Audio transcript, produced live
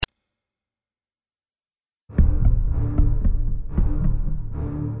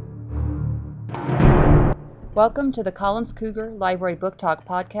Welcome to the Collins Cougar Library Book Talk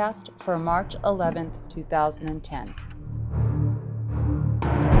podcast for March 11th, 2010.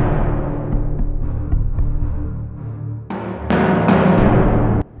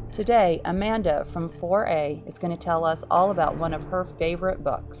 Today, Amanda from 4A is going to tell us all about one of her favorite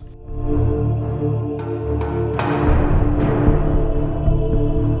books.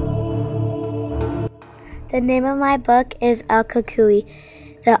 The name of my book is Cucuy.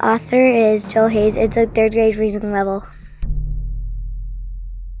 The author is Joe Hayes. It's a third grade reading level.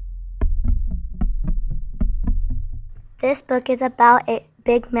 This book is about a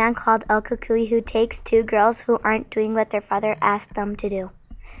big man called Cucuy who takes two girls who aren't doing what their father asked them to do.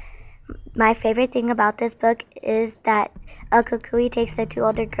 My favorite thing about this book is that Cucuy takes the two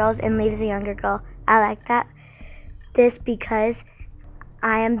older girls and leaves the younger girl. I like this because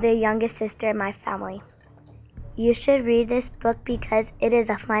I am the youngest sister in my family. You should read this book because it is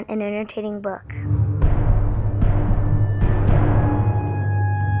a fun and entertaining book.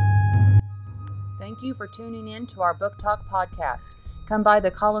 Thank you for tuning in to our Book Talk podcast. Come by the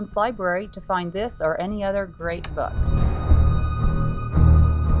Collins Library to find this or any other great book.